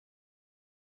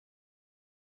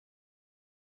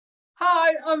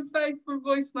Hi, I'm Faith from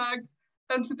Voice Mag,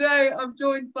 and today I'm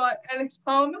joined by Ellis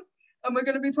Palmer, and we're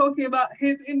going to be talking about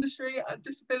his industry and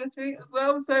disability as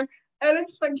well. So,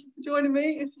 Ellis, thank you for joining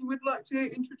me. If you would like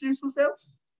to introduce yourself.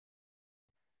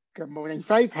 Good morning,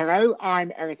 Faith. Hello,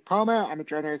 I'm Ellis Palmer. I'm a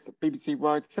journalist at BBC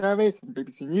World Service and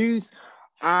BBC News,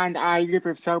 and I live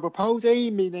with cerebral palsy,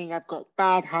 meaning I've got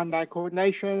bad hand-eye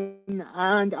coordination,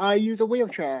 and I use a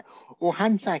wheelchair or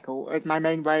hand cycle as my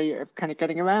main way of kind of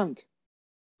getting around.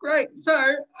 Great. So,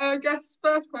 I guess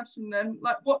first question then,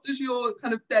 what does your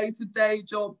kind of day-to-day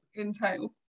job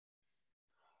entail?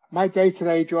 My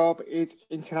day-to-day job is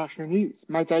international news.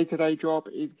 My day-to-day job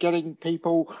is getting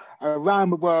people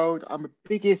around the world on the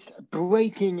biggest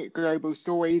breaking global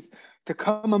stories to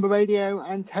come on the radio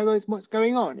and tell us what's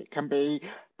going on. It can be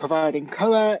providing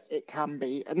colour, it can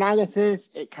be analysis,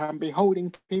 it can be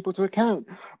holding people to account.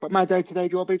 But my day-to-day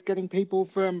job is getting people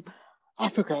from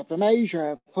Africa, from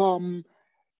Asia, from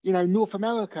North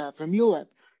America, from Europe,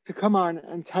 to come on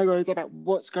and tell us about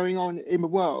what's going on in the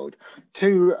world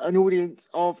to an audience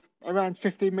of around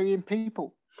 15 million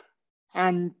people.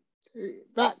 And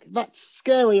that's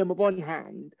scary on the one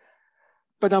hand,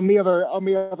 but on the other,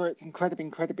 it's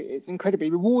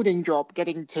incredibly rewarding job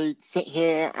getting to sit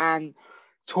here and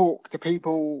talk to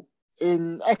people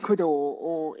in Ecuador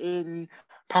or in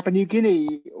Papua New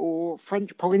Guinea or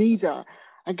French Polynesia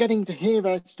and getting to hear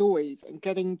their stories and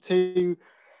getting to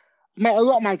a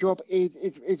lot of my job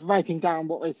is writing down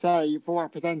what they say for our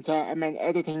presenter and then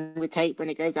editing the tape when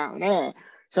it goes out on air.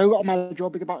 So a lot of my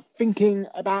job is about thinking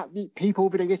about the people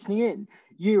that are listening in,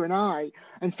 you and I,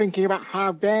 and thinking about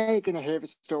how they're going to hear the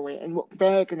story and what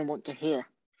they're going to want to hear.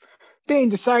 Being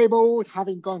disabled,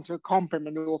 having gone to a comp in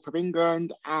the north of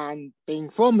England and being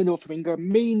from the north of England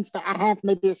means that I have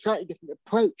maybe a slightly different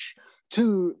approach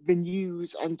to the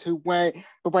news and to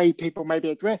the way people maybe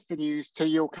address the news to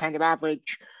your kind of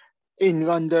average in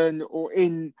London or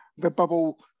in the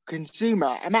bubble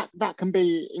consumer. And that can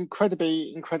be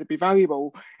incredibly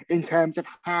valuable in terms of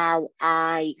how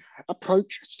I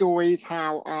approach stories,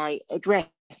 how I address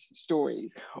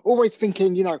stories. Always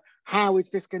thinking, how is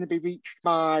this going to be reached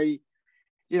by,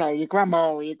 your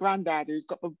grandma or your granddad who's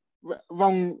got the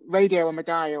wrong radio on the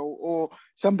dial, or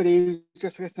somebody who's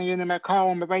just listening in their car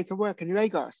on the way to work in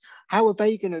Lagos. How are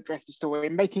they going to address the story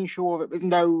and making sure that there's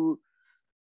no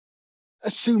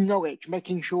assume knowledge,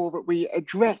 making sure that we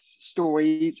address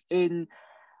stories in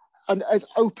as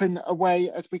open a way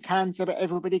as we can so that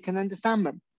everybody can understand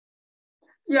them.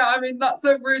 Yeah, I mean, that's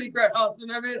a really great answer.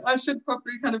 And I mean, I should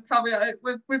probably kind of caveat it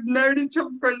with we've known each other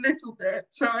for a little bit,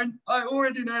 so I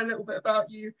already know a little bit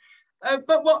about you. But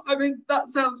that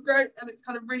sounds great, and it's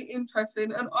kind of really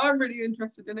interesting, and I'm really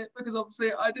interested in it because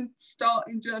obviously I didn't start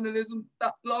in journalism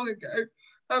that long ago.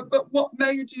 But what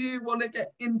made you want to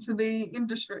get into the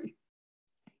industry?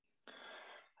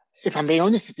 If I'm being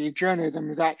honest with you, journalism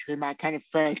was actually my kind of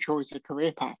first choice of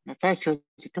career path. My first choice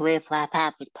of career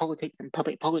path was politics and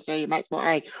public policy, and that's what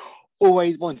I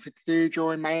always wanted to do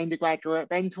during my undergraduate.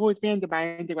 Then towards the end of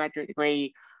my undergraduate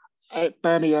degree at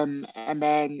Birmingham, and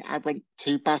then I went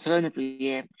to Barcelona for a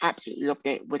year. Absolutely loved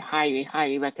it. Would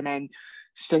highly recommend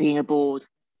studying abroad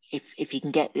if you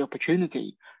can get the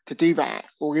opportunity to do that,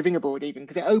 or living abroad even,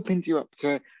 because it opens you up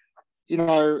to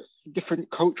different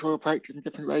cultural approaches and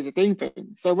different ways of doing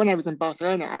things. So when I was in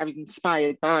Barcelona, I was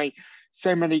inspired by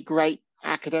so many great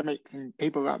academics and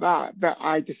people like that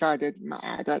I decided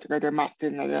I'd like to go to a master's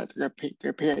and I'd like to go to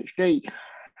a PhD.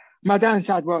 My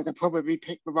downside was I probably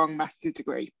picked the wrong master's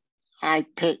degree. I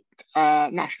picked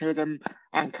nationalism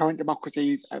and current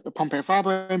democracies at the Pompeu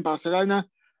Fabra in Barcelona,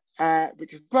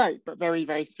 which is great, but very,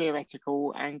 very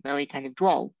theoretical and very kind of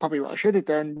droll. Probably what I should have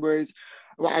done was,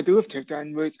 what I'd love to have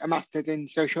done was a master's in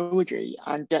sociology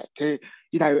and get to,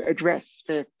 address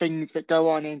the things that go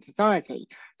on in society.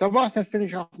 So whilst I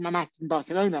finished off my master's in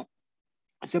Barcelona,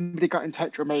 somebody got in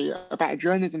touch with me about a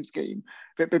journalism scheme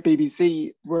that the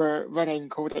BBC were running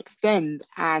called Extend,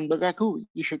 and were like, "Oh,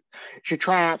 you should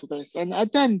try out for this." And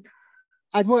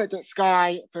I'd worked at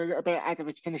Sky for a little bit as I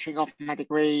was finishing off my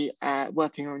degree,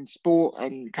 working on sport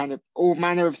and kind of all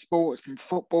manner of sports, from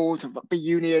football to rugby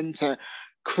union to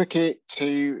cricket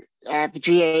to the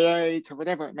GAA to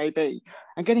whatever it may be,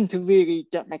 and getting to really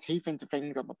get my teeth into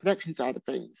things on the production side of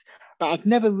things. But I've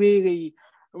never really,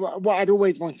 what I'd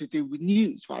always wanted to do with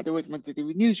news,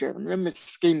 journalism. When the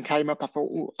scheme came up, I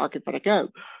thought, oh, I could better go.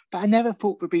 But I never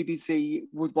thought the BBC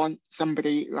would want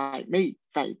somebody like me,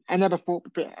 Faith. I never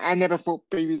thought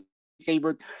BBC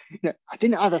would, I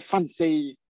didn't have a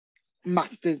fancy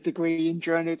master's degree in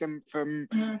journalism from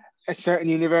a certain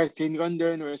university in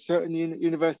London or a certain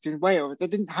university in Wales. I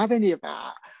didn't have any of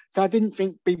that. So I didn't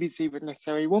think BBC would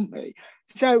necessarily want me.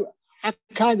 So I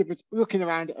kind of was looking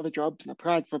around at other jobs and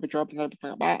applied for other jobs and everything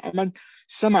like that. And then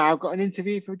somehow I got an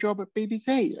interview for a job at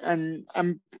BBC, and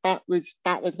that was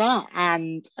that.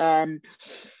 And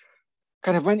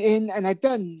kind of went in, and I'd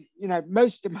done,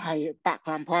 most of my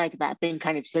background prior to that being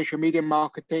kind of social media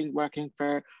marketing, working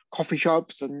for coffee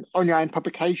shops and online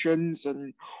publications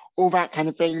and all that kind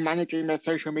of thing, managing their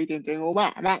social media and doing all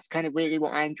that. And that's kind of really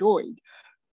what I enjoyed,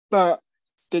 but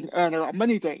didn't earn a lot of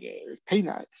money doing it. It was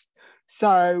peanuts.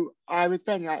 So I was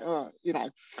then like,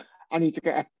 I need to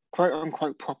get a quote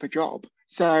unquote proper job.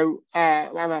 So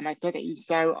around my studies,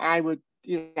 so I would,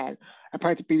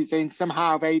 apply to BBC, and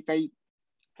somehow they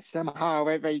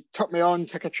took me on,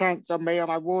 took a chance on me, on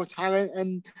my raw talent,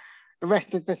 and the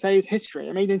rest of the say history.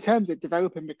 I mean, in terms of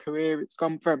developing the career, it's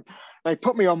gone from, they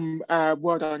put me on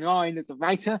World Online as a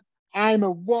writer. I'm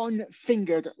a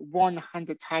one-fingered,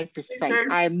 one-handed typist.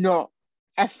 I am not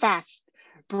a fast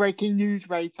breaking news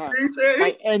writer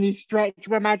by any stretch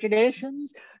of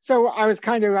imaginations. So I was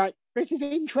kind of like, this is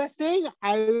interesting.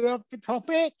 I love the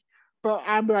topic, but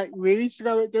I'm like really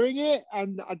slow at doing it,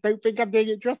 and I don't think I'm doing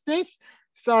it justice.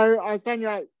 So I was then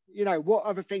like, what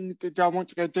other things do I want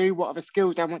to go do? What other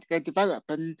skills do I want to go develop?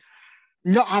 And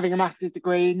not having a master's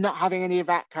degree, not having any of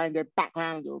that kind of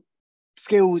background or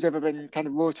skills other than kind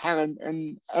of raw talent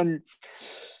and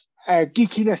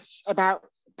geekiness about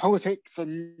politics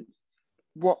and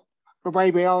what the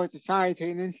way we are as a society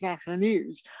in international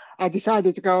news, I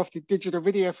decided to go off to digital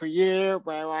video for a year,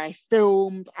 where I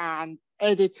filmed and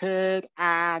edited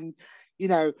and,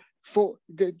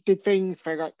 did things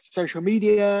for like social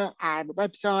media and the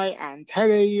website and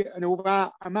telly and all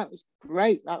that. And that was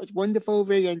great. That was wonderful.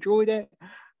 Really enjoyed it.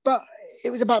 But it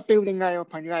was about building layer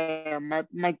upon layer.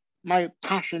 My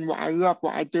passion, what I love,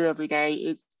 what I do every day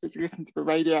is listen to the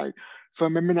radio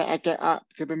from the minute I get up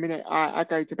to the minute I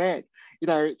go to bed.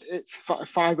 It's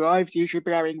Five Lives usually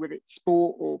blaring with its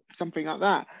sport or something like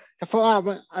that. So I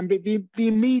thought, the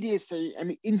immediacy and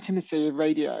the intimacy of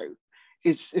radio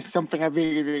is something I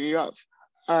really, really love.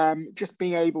 Just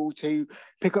being able to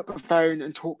pick up the phone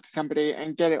and talk to somebody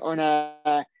and get it on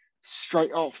air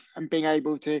straight off, and being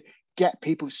able to get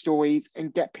people's stories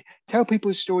and tell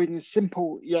people's stories in a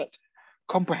simple yet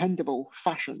comprehensible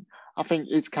fashion, I think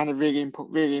is kind of really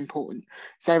important.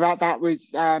 So that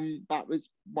was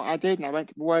what I did, and I went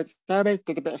to the World Service,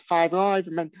 did a bit of Five Live,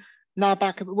 and then now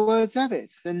back at the World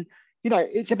Service. And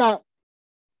it's about,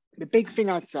 the big thing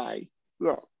I'd say,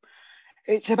 look,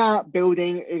 it's about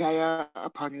building layer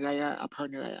upon layer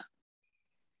upon layer.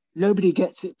 Nobody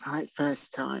gets it right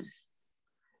first time.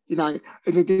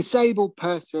 As a disabled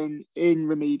person in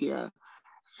the media,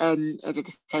 and as a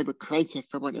disabled creative,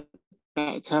 for want of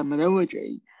better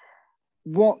terminology,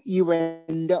 what you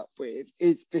end up with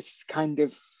is this kind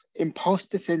of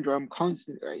imposter syndrome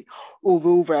constantly.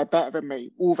 All they're better than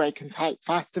me, all they can type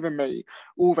faster than me,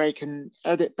 all they can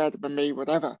edit better than me,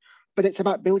 whatever. But it's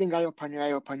about building layer upon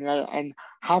layer upon layer, and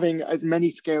having as many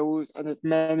skills and as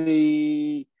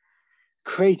many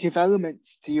creative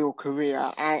elements to your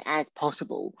career as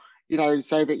possible,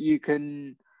 so that you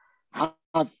can have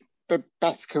the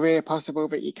best career possible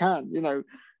that you can.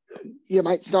 You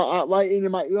might start out writing, you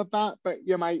might love that, but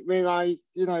you might realize,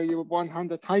 you're a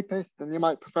one-handed typist, and you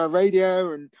might prefer radio,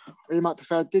 or you might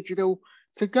prefer digital.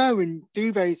 So go and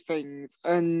do those things,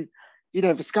 and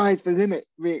the sky's the limit,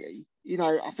 really.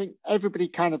 I think everybody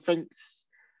kind of thinks,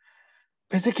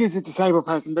 particularly as a disabled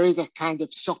person, there is a kind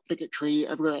of soft bigotry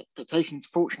of low expectations.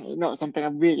 Fortunately, not something I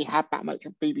really had that much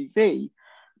at BBC,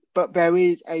 but there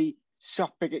is a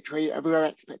soft bigotry of low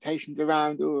expectations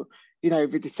around, or,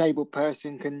 the disabled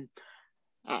person can,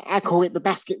 I call it the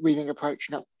basket weaving approach.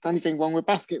 Not anything wrong with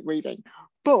basket weaving,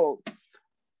 but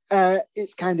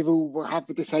it's kind of all, we'll have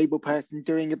the disabled person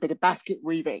doing a bit of basket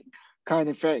weaving kind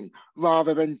of thing,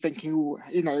 rather than thinking,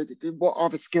 what are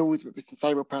the skills that this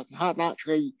disabled person had. And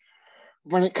actually,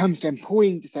 when it comes to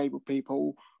employing disabled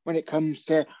people, when it comes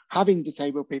to having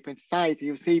disabled people in society,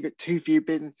 you'll see that too few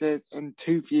businesses and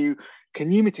too few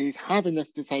communities have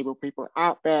enough disabled people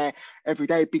out there every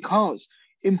day, because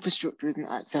infrastructure isn't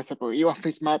accessible. Your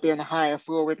office might be on a higher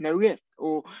floor with no lift,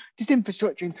 or just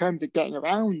infrastructure in terms of getting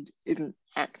around isn't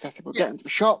accessible, getting to the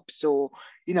shops, or,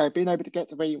 being able to get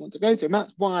to where you want to go to. And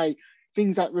that's why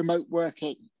things like remote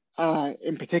working,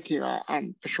 in particular,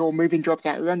 and for sure moving jobs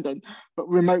out of London, but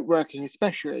remote working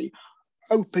especially,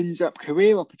 opens up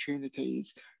career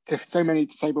opportunities to so many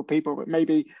disabled people that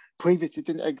maybe previously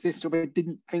didn't exist, or they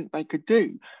didn't think they could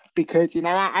do. Because,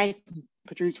 I can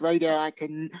produce radio, I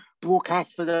can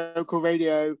broadcast for local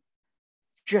radio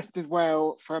just as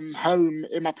well from home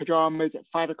in my pajamas at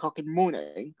 5 o'clock in the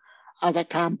morning as I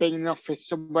can being in an office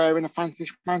somewhere in a fancy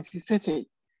city.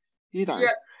 You know, Yeah,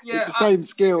 it's yeah, the same absolutely.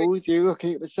 skills. You're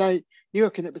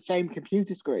looking at the same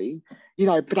computer screen, you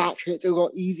know, but actually it's a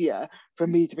lot easier for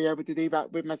me to be able to do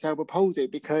that with my cerebral palsy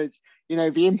because, you know,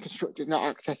 the infrastructure is not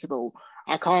accessible.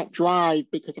 I can't drive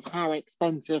because of how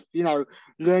expensive, you know,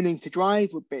 learning to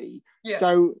drive would be. Yeah.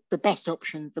 So the best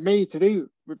option for me to do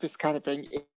with this kind of thing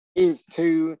is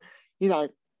to, you know,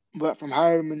 work from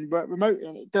home and work remotely.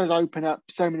 And it does open up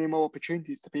so many more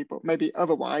opportunities to people maybe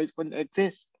otherwise wouldn't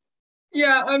exist.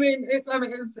 Yeah, I mean it's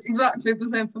exactly the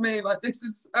same for me. Like this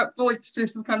is at Voice,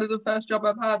 this is kind of the first job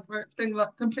I've had where it's been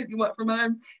like completely work from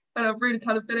home, and I've really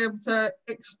kind of been able to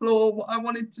explore what I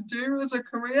wanted to do as a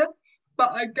career.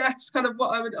 But I guess kind of what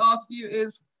I would ask you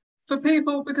is for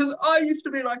people, because I used to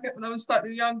be like it when I was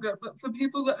slightly younger, but for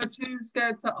people that are too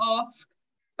scared to ask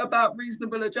about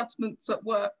reasonable adjustments at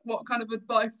work, what kind of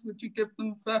advice would you give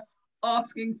them for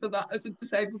asking for that as a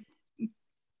disabled?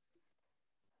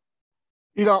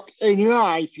 You know, in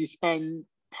life, you spend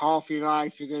half your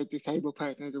life as a disabled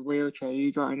person, as a wheelchair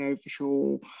user, I know for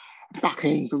sure,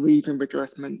 battling for reasonable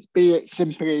adjustments, be it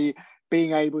simply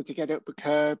being able to get up the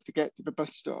curb to get to the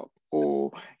bus stop,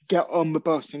 or get on the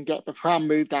bus and get the pram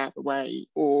moved out of the way,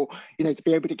 or, you know, to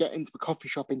be able to get into the coffee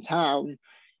shop in town.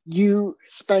 You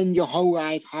spend your whole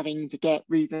life having to get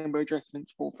reasonable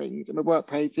adjustments for things, and the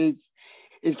workplace is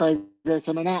very, very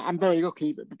similar. I'm very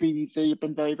lucky that the BBC have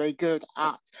been very, very good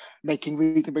at making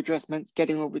reasonable adjustments,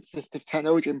 getting all the assistive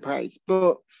technology in place.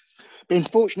 But the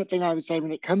unfortunate thing I would say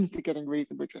when it comes to getting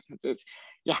reasonable adjustments is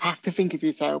you have to think of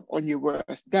yourself on your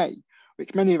worst day,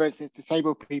 which many of us as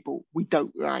disabled people, we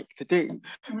don't like to do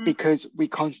Mm-hmm. because we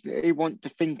constantly want to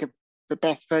think of the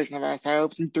best version of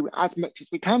ourselves and do as much as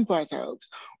we can for ourselves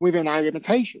within our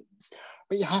limitations.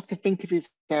 But you have to think of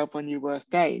yourself on your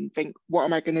worst day and think, what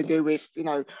am I going to do if, you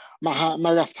know, my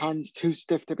left hand's too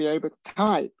stiff to be able to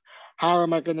type? How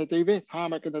am I going to do this? How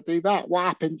am I going to do that? What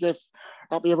happens if,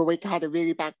 like the other week, I had a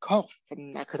really bad cough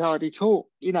and I could hardly talk,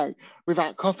 you know,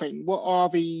 without coughing? What are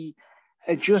the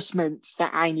adjustments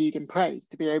that I need in place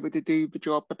to be able to do the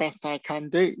job the best I can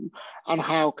do? And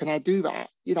how can I do that?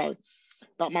 You know,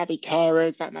 that might be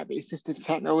carers, that might be assistive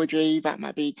technology, that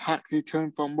might be taxi to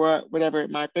and from work, whatever it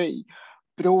might be.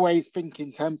 But always think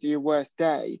in terms of your worst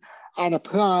day and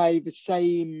apply the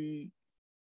same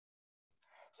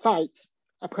fight,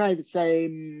 apply the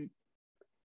same,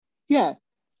 yeah,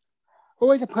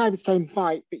 always apply the same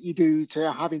fight that you do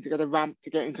to having to get a ramp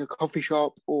to get into a coffee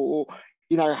shop, or,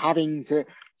 you know, having to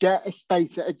get a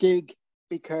space at a gig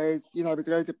because, you know, there's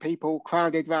loads of people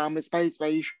crowded around the space where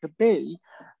you should be.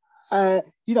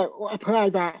 You know, apply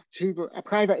that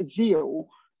zeal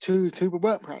to the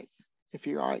workplace, if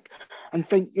you like, and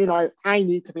think, you know, I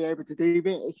need to be able to do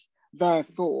this.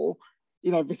 Therefore,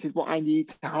 you know, this is what I need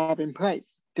to have in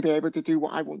place to be able to do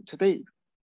what I want to do.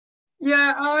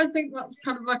 Yeah, I think that's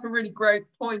kind of like a really great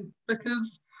point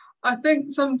because I think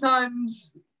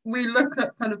sometimes we look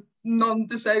at kind of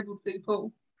non-disabled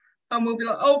people and we'll be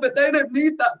like, oh, but they don't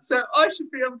need that, so I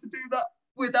should be able to do that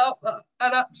without that.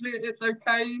 And actually, it's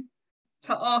okay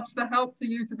to ask for help for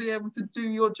you to be able to do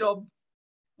your job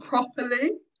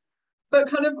properly.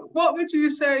 But kind of, what would you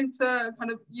say to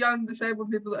kind of young disabled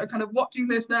people that are kind of watching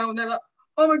this now and they're like,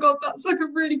 oh my God, that's like a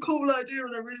really cool idea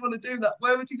and I really want to do that.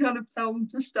 Where would you kind of tell them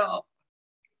to start?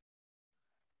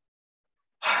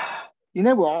 You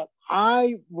know what?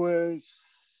 I was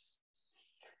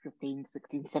 15,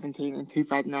 16, 17 in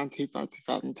 2009,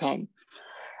 2010,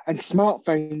 and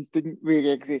smartphones didn't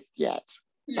really exist yet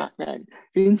Yeah. back then.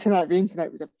 The internet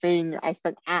was a thing. I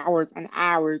spent hours and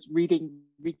hours reading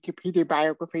Wikipedia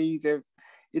biographies of,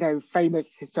 you know,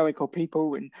 famous historical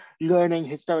people and learning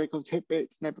historical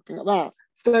tidbits and everything like that.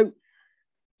 So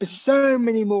there's so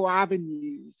many more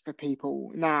avenues for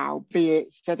people now, be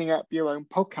it setting up your own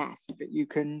podcast that you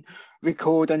can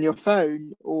record on your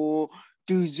phone or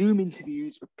do Zoom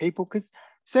interviews with people, because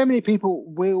so many people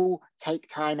will take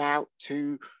time out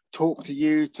to talk to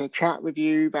you, to chat with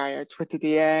you via Twitter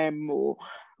DM or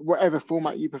whatever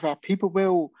format you prefer. People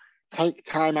will take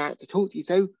time out to talk to you.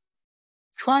 So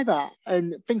try that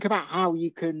and think about how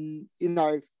you can, you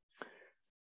know,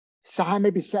 so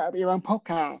maybe set up your own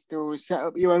podcast or set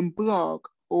up your own blog,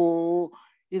 or,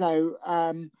 you know,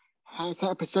 set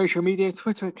up a social media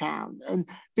Twitter account. And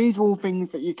these are all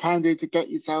things that you can do to get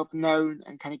yourself known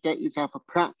and kind of get yourself a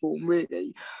platform,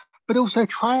 really. But also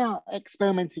try out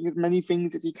experimenting as many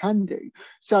things as you can do.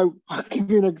 So I'll give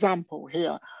you an example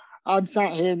here. I'm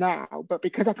sat here now, but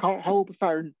because I can't hold the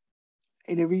phone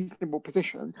in a reasonable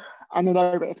position, and I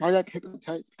know that if my leg hits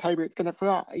the table, it's going to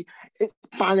fly. It's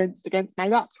balanced against my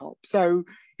laptop, so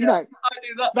you Yeah, know I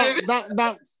do that too.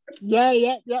 that's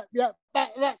yeah.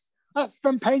 That's That's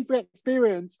from painful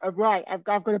experience of, right, I've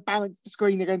got to balance the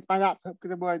screen against my laptop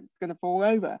because otherwise it's going to fall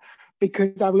over.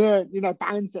 Because I've learned,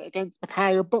 balance it against a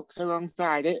pile of books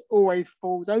alongside it, always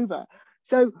falls over.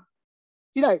 So,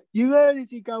 you learn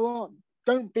as you go on.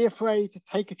 Don't be afraid to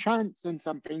take a chance on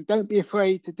something. Don't be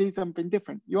afraid to do something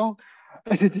different.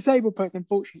 As a disabled person,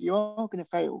 unfortunately, you are going to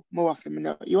fail more often than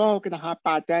not. You are going to have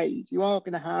bad days. You are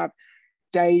going to have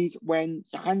days when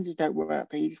your hands don't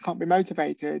work, or you just can't be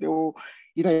motivated, or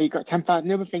you've got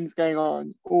 10,000 other things going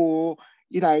on, or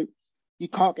you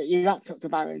can't get your laptop to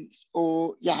balance,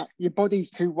 or your body's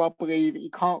too wobbly that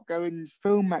you can't go and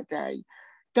film that day.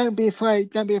 Don't be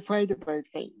afraid of those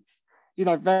things.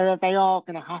 They are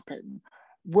going to happen.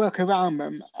 Work around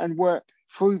them and work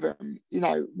through them.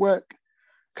 Work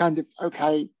kind of,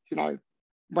 okay,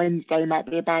 Wednesday might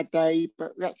be a bad day,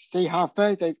 but let's see how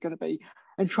Thursday's going to be.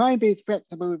 And try and be as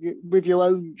flexible with your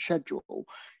own schedule.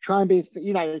 Try and be,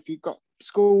 if you've got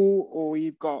school, or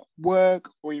you've got work,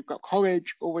 or you've got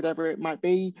college, or whatever it might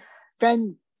be,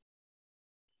 then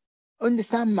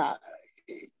understand that.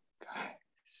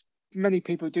 Many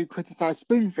people do criticize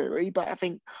spoon theory, but I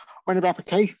think one of the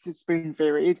applications of spoon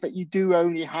theory is that you do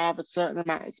only have a certain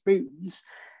amount of spoons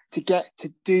to get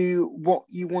to do what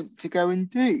you want to go and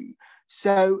do.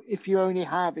 So if you only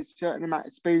have a certain amount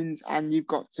of spoons and you've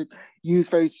got to use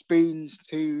those spoons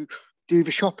to do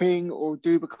the shopping, or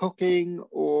do the cooking,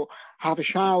 or have a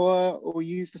shower, or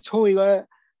use the toilet,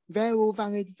 they're all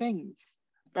valid things.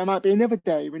 There might be another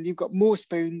day when you've got more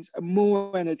spoons and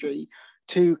more energy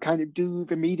to kind of do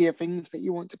the media things that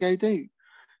you want to go do.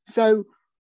 So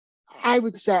I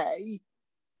would say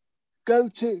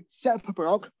set up a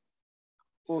blog,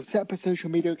 or set up a social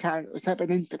media account, or set up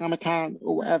an Instagram account,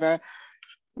 or whatever.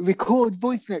 Record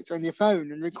voice notes on your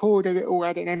phone and record a little,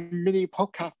 mini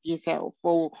podcast to yourself,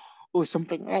 or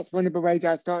something. That's one of the ways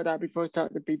I started out before I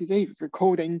started the BBC, was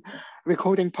recording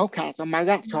podcasts on my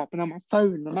laptop and on my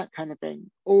phone and that kind of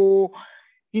thing. Or,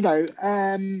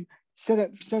 set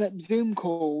up Zoom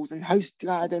calls and host,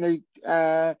 live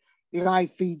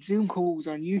feed Zoom calls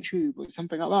on YouTube or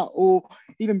something like that. Or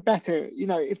even better,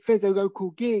 if there's a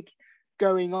local gig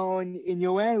going on in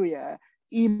your area,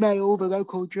 email the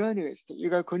local journalists at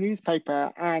your local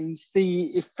newspaper and see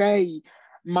if they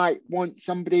might want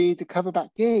somebody to cover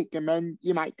that gig. And then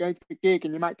you might go to the gig,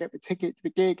 and you might get the ticket to the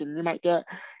gig, and you might get,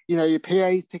 your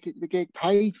PA's ticket to the gig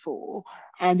paid for,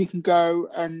 and you can go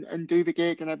and do the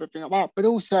gig and everything like that. But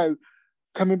also,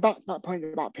 coming back to that point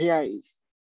about PAs,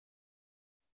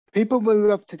 people will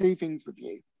love to do things with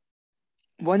you.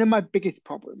 One of my biggest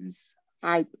problems,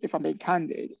 if I'm being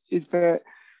candid, is that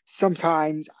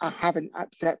sometimes I haven't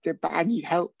accepted that I need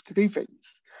help to do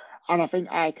things. And I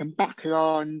think I can back it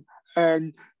on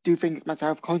and do things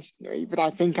myself constantly, but I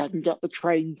think I can get the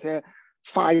train to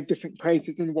 5 different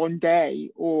places in one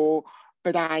day, or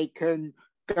but I can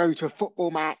go to a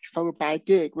football match followed by a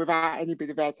gig without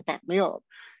anybody there to back me up.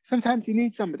 Sometimes you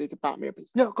need somebody to back me up.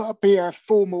 It's not got to be a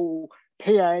formal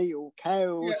PA or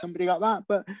care or somebody like that,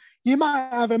 but you might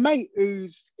have a mate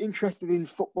who's interested in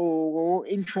football, or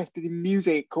interested in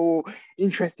music, or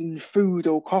interested in food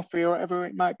or coffee, or whatever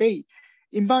it might be.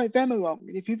 Invite them along.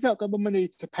 And if you've not got the money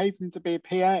to pay them to be a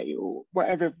PA or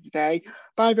whatever every day,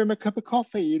 buy them a cup of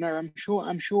coffee. I'm sure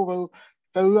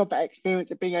they'll love that experience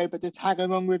of being able to tag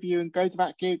along with you and go to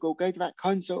that gig, or go to that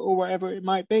concert, or whatever it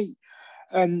might be.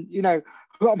 And a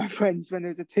lot of my friends, when I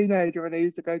was a teenager and they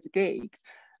used to go to gigs,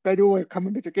 they'd always come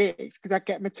in with the gigs because I'd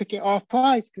get them a ticket half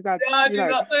price, because I do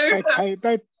that too.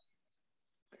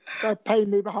 they'd pay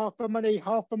me the half the money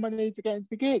to get into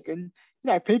the gig. And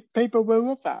people will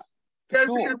love that. Yes,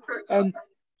 sure. And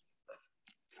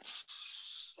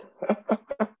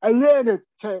a learned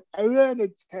tip,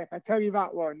 I tell you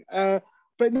that one.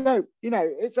 But no,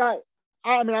 it's like,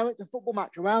 I went to a football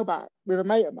match a while back with a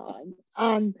mate of mine,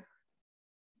 and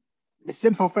the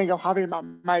simple thing of having my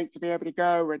mate to be able to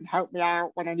go and help me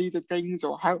out when I needed things,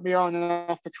 or help me on and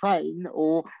off the train,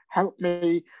 or help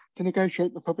me to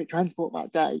negotiate the public transport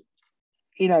that day,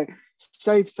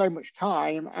 saved so much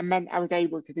time and meant I was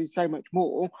able to do so much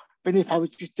more than if I was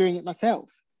just doing it myself.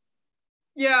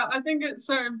 Yeah, I think it's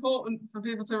so important for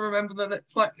people to remember that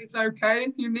it's okay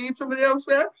if you need somebody else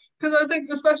there. Because I think,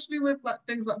 especially with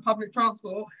things like public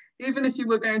transport, even if you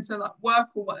were going to work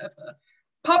or whatever,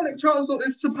 public transport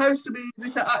is supposed to be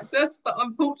easy to access, but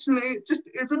unfortunately it just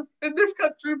isn't in this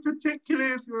country,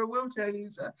 particularly if you're a wheelchair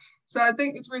user. So I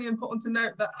think it's really important to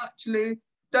note that actually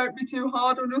don't be too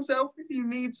hard on yourself if you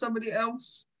need somebody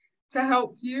else to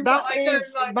help you.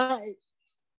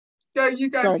 Go, you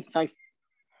go. Sorry, Faith.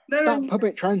 That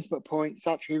public transport point is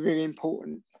actually really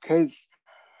important, because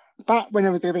back when I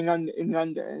was living in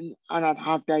London and I'd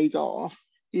have days off,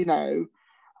 you know,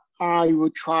 I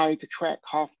would try to trek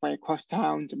halfway across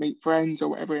town to meet friends or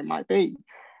whatever it might be.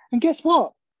 And guess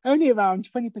what? Only around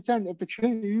 20% of the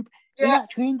tube is Yeah.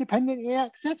 actually independently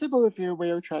accessible if you're a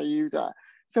wheelchair user.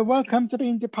 So welcome to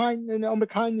being dependent on the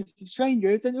kindness of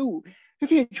strangers. And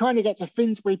if you're trying to get to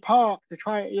Finsbury Park to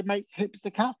try at your mate's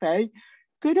hipster cafe,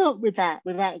 good luck with that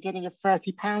without getting a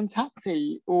 £30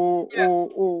 taxi or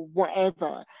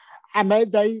whatever. And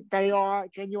they are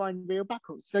genuine real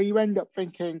battles. So you end up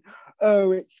thinking,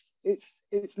 oh,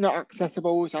 it's not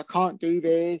accessible, so I can't do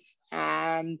this,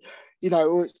 and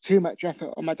or it's too much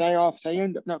effort on my day off, so you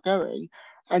end up not going,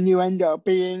 and you end up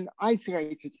being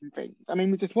isolated from things. I mean,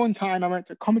 there's this one time I went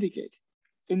to a comedy gig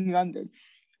in London,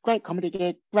 great comedy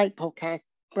gig, great podcast,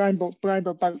 Brian Boat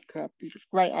Club, he's a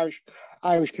great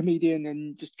Irish comedian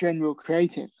and just general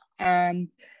creative, and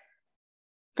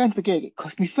going to the gig, it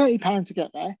cost me £30 to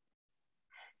get there,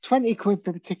 20 quid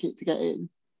for the ticket to get in,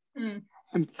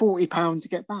 and £40 to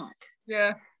get back.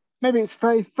 Yeah. Maybe it's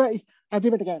 30. I'll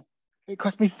do it again. It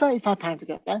cost me £35 to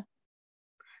get there,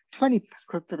 20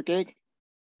 quid for the gig,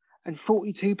 and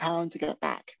 £42 to get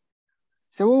back.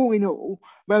 So all in all,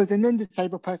 whereas an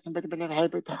undisabled person would have been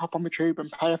able to hop on the tube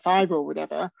and pay a £5 or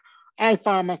whatever, I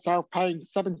found myself paying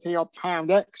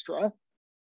 £70-odd extra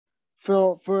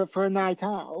for a night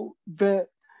out, but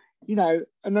an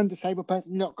undisabled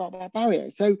person not got that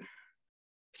barrier. So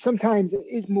sometimes it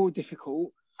is more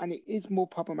difficult and it is more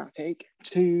problematic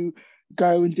to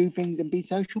go and do things and be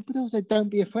social, but also don't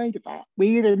be afraid of that.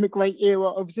 We live in the great era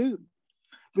of Zoom.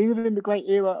 We live in the great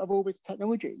era of all this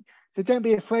technology. So don't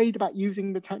be afraid about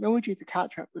using the technology to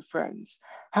catch up with friends.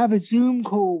 Have a Zoom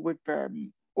call with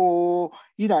them, or,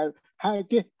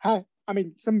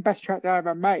 some best chats I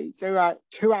ever made. So like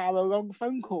 2-hour-long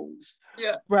phone calls,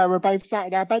 where we're both sat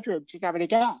in our bedroom just having a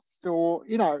gas, or,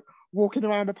 walking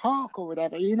around the park or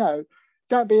whatever,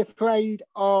 Don't be afraid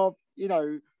of,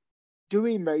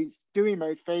 doing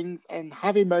those things and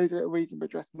having those little reasonable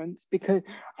adjustments,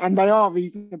 and they are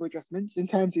reasonable adjustments in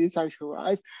terms of your social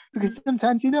life, because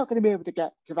sometimes you're not going to be able to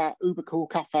get to that uber cool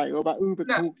cafe or that uber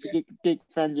cool gig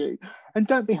venue, and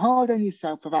don't be hard on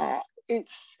yourself for that.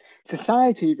 It's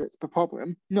society that's the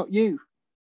problem, not you.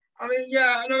 I mean,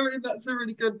 yeah, and I think that's a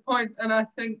really good point, and I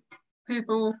think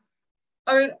people,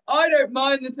 I don't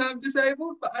mind the term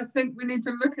disabled, but I think we need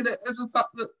to look at it as a fact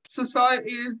that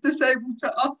society is disabled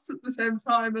to us at the same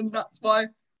time, and that's why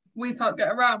we can't get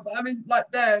around. But I mean, like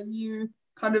there, you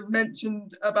kind of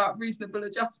mentioned about reasonable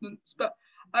adjustments, but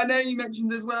I know you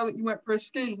mentioned as well that you went for a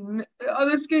scheme. Are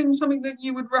the schemes something that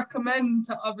you would recommend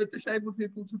to other disabled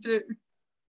people to do?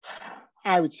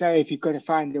 I would say if you've got to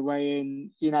find a way in,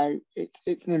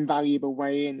 it's an invaluable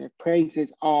way in. If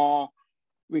places are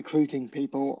recruiting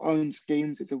people on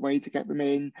schemes as a way to get them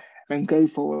in, and go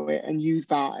for it and use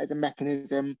that as a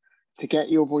mechanism to get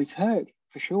your voice heard,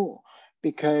 for sure.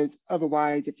 Because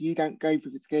otherwise, if you don't go for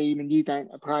the scheme and you don't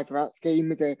apply for that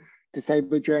scheme as a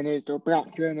disabled journalist or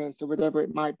black journalist or whatever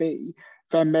it might be,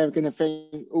 then they're going to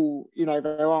think,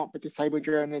 there aren't the disabled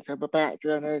journalists or the black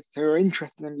journalists who are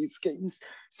interested in these schemes.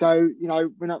 So,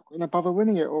 we're not going to bother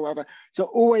winning it or whatever. So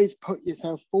always put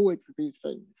yourself forward for these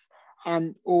things,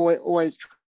 and always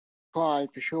try,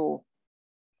 for sure.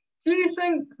 Do you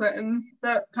think then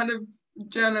that kind of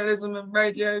journalism and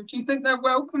radio, do you think they're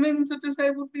welcoming to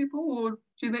disabled people, or do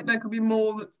you think there could be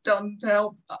more that's done to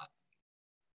help that?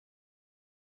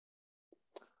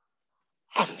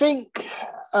 I think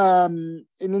in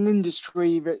an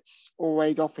industry that's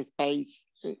always office-based,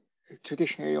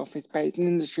 traditionally office-based, an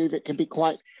industry that can be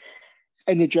quite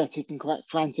energetic and quite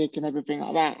frantic and everything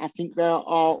like that, I think there are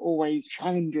always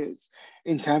challenges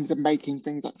in terms of making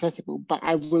things accessible. But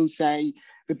I will say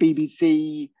the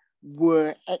BBC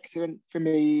were excellent for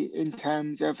me in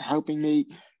terms of helping me,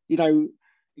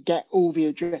 get all the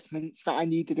adjustments that I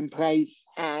needed in place,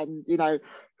 and,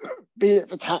 be it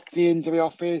the taxi into the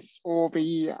office or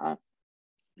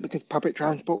because public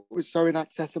transport was so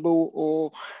inaccessible,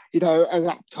 or, a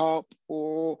laptop,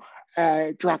 or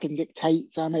drag and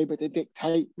dictate, so I'm able to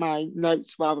dictate my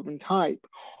notes rather than type.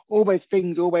 All those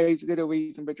things, always little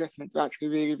reasonable adjustments, are actually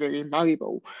really, really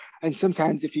invaluable. And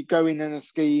sometimes if you go in on a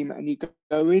scheme and you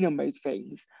go in on those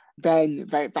things, then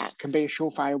that can be a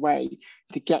surefire way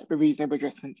to get the reasonable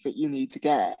adjustments that you need to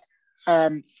get.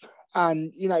 And,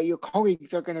 your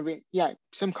colleagues are going to be,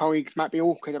 some colleagues might be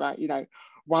awkward about,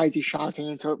 why is he shouting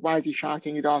his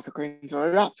article into a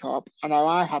laptop? I know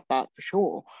I had that for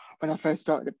sure when I first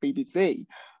started at BBC.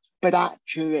 But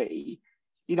actually,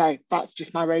 that's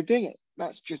just my way of doing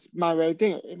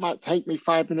it. It might take me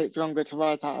 5 minutes longer to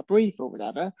write out a brief or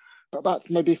whatever, but that's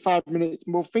maybe 5 minutes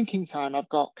more thinking time I've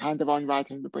got kind of on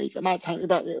writing the brief. It might take me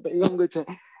about a little bit longer to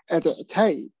edit a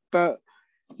tape, but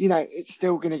it's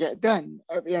still going to get done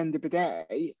at the end of the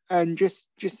day. And just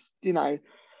people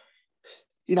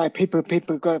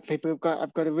have got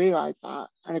to realize that,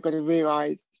 and I've got to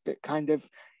realize that kind of,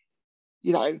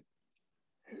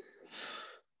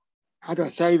 how do I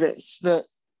say this? That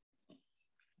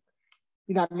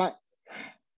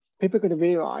people are going to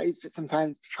realize that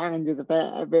sometimes challenges are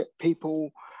there, that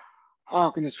people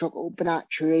are going to struggle, but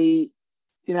actually,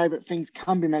 that things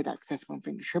can be made accessible and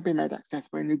things should be made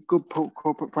accessible in a good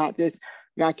corporate practice,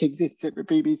 like exists at the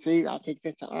BBC, like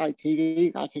exists at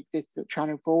ITV, like exists at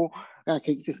Channel 4, like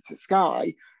exists at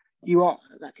Sky.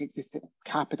 Like exists at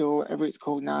Capital, whatever it's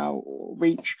called now, or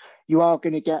Reach. You are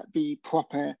going to get the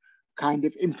proper kind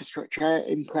of infrastructure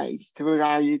in place to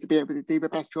allow you to be able to do the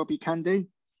best job you can do.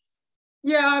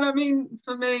 Yeah, and I mean,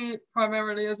 for me,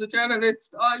 primarily as a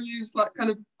journalist, I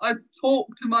talk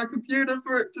to my computer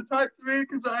for it to type to me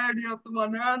because I only have the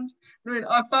one hand. I mean,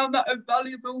 I found that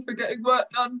invaluable for getting work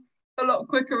done a lot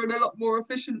quicker and a lot more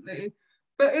efficiently.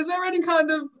 But is there any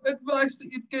kind of advice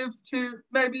that you'd give to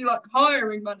maybe like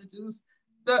hiring managers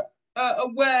that are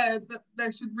aware that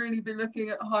they should really be looking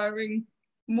at hiring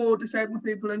more disabled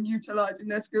people and utilising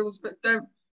their skills, but don't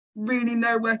really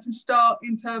know where to start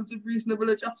in terms of reasonable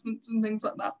adjustments and things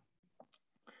like that?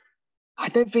 I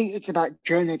don't think it's about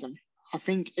journalism. I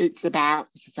think it's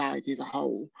about society as a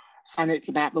whole, and it's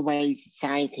about the way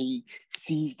society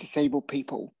sees disabled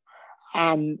people.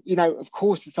 And, of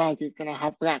course, society is going to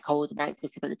have black holes about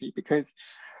disability because,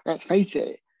 let's face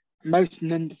it, most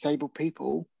non-disabled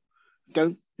people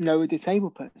don't know a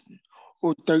disabled person,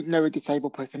 or don't know a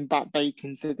disabled person that they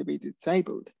consider to be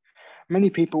disabled.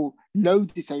 Many people know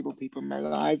disabled people in their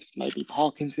lives, maybe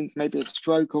Parkinson's, maybe a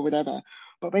stroke or whatever,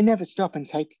 but they never stop and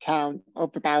take account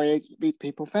of the barriers that these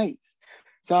people face.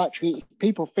 So actually,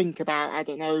 people think about, I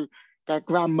don't know, their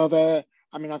grandmother.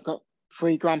 I mean, I've got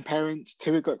 3 grandparents,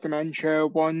 2 have got dementia,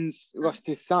 one's lost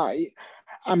his sight,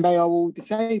 and they are all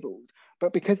disabled.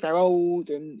 But because they're old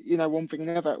and, one thing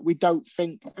and another, we don't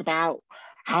think about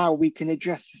how we can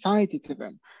adjust society to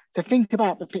them. So think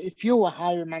about if you're a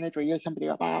hiring manager, you're somebody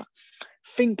like that,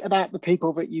 think about the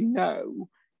people that you know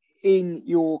in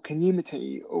your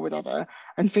community or whatever,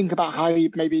 and think about how you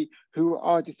maybe who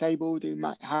are disabled, who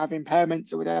might have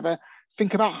impairments or whatever.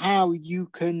 Think about how you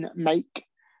can make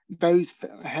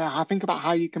think about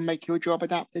how you can make your job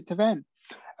adapted to them.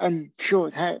 And sure,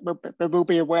 there will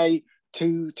be a way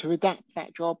to adapt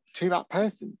that job to that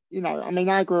person. I mean,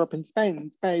 I grew up in Spain.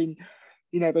 The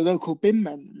local bin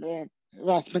men.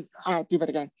 I'll do that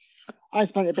again. I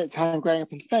spent a bit of time growing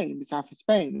up in Spain, in the south of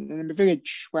Spain, and in the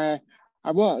village where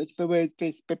I was, there was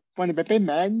one of the bin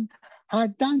men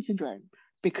had Down syndrome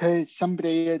because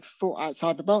somebody had thought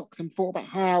outside the box and thought about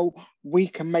how we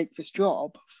can make this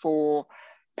job for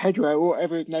Pedro, or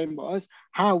whatever his name was,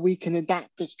 how we can adapt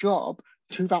this job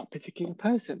to that particular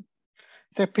person.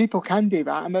 So people can do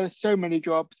that, and there are so many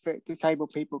jobs that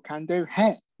disabled people can do.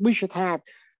 Heck, we should have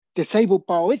disabled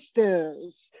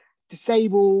baristas,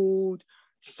 disabled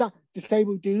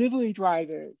delivery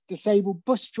drivers, disabled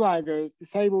bus drivers,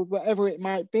 disabled whatever it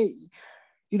might be.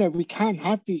 We can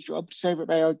have these jobs so that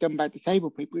they are done by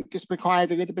disabled people. It just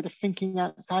requires a little bit of thinking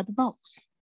outside the box.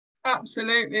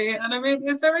 Absolutely. And I mean,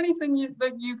 is there anything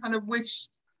that you kind of wish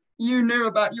you knew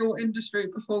about your industry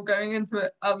before going into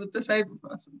it as a disabled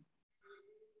person?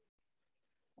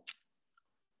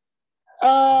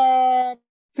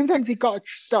 Sometimes you've got to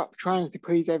stop trying to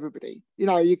please everybody.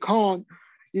 You can't,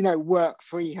 work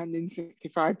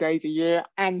 365 days a year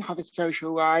and have a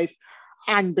social life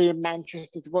and be in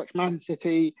Manchester to watch Man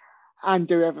City and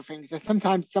do everything. So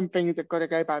sometimes some things have got to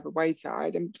go by the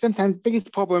wayside. And sometimes the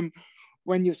biggest problem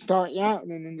when you're starting out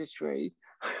in an industry,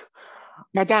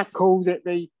 my dad calls it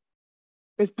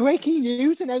there's breaking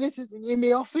news and Ellis isn't in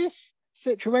the office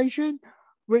situation,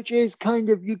 which is kind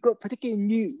of, you've got particular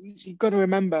news, you've got to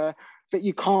remember that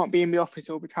you can't be in the office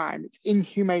all the time. It's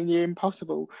inhumanely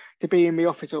impossible to be in the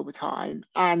office all the time.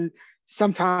 And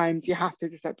sometimes you have to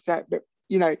just accept that,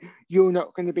 you're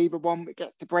not going to be the one that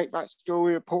gets to break that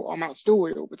story, report on that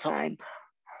story all the time.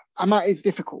 And that is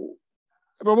difficult.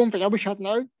 But one thing I wish I'd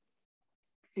known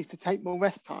is to take more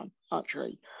rest time,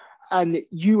 actually. And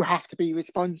you have to be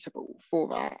responsible for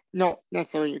that, not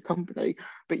necessarily your company,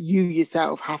 but you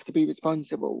yourself have to be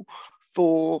responsible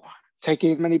for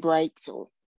taking as many breaks or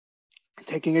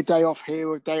taking a day off here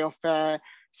or a day off there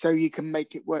so you can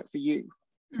make it work for you.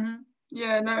 Mm-hmm.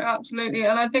 Yeah, no, absolutely.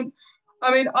 And I think,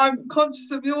 I'm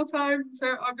conscious of your time, so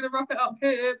I'm going to wrap it up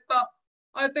here. But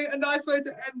I think a nice way to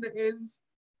end it is,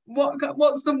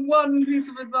 what's the one piece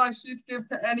of advice you'd give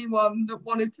to anyone that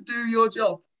wanted to do your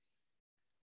job?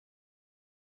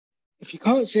 if you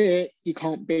can't see it, you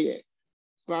can't be it,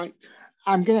 right?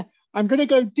 I'm gonna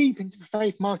go deep into the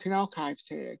Faith Martin archives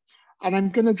here, and I'm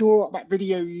gonna draw up that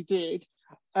video you did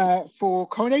for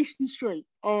Coronation Street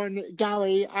on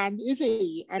Gary and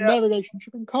Izzy and Yeah. their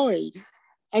relationship in Corrie,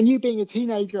 and you being a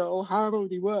teenager or however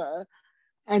old you were,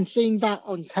 and seeing that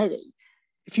on telly.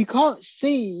 If you can't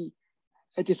see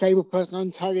a disabled person on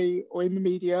telly or in the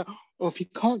media, or if you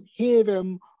can't hear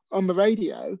them on the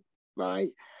radio, right,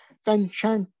 then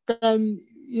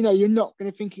you know, you're not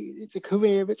going to think it's a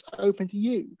career that's open to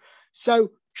you.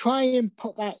 So try and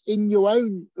put that in your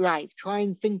own life. Try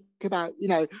and think about, you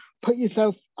know, put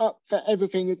yourself up for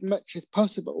everything as much as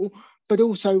possible, but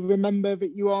also remember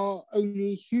that you are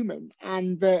only human,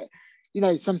 and that, you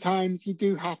know, sometimes you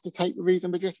do have to take the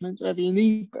reasonable adjustments wherever you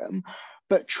need them,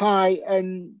 but try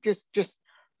and just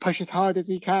push as hard as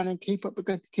you can and keep up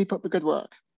the good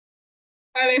work.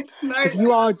 Ellis, no. Because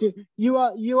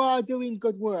you are doing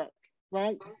good work,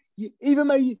 right? Even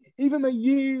though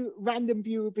you, random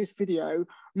viewer of this video,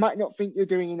 might not think you're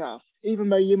doing enough, even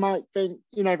though you might think,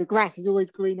 you know, the grass is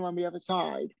always greener on the other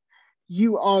side,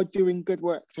 you are doing good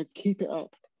work. So keep it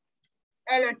up.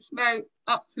 Ellis, no,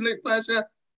 absolute pleasure.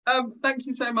 Thank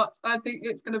you so much. I think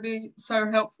it's going to be so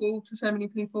helpful to so many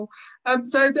people.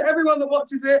 So to everyone that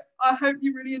watches it, I hope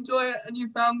you really enjoy it and you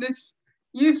found this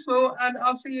useful, and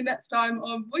I'll see you next time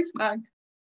on Voice Mag.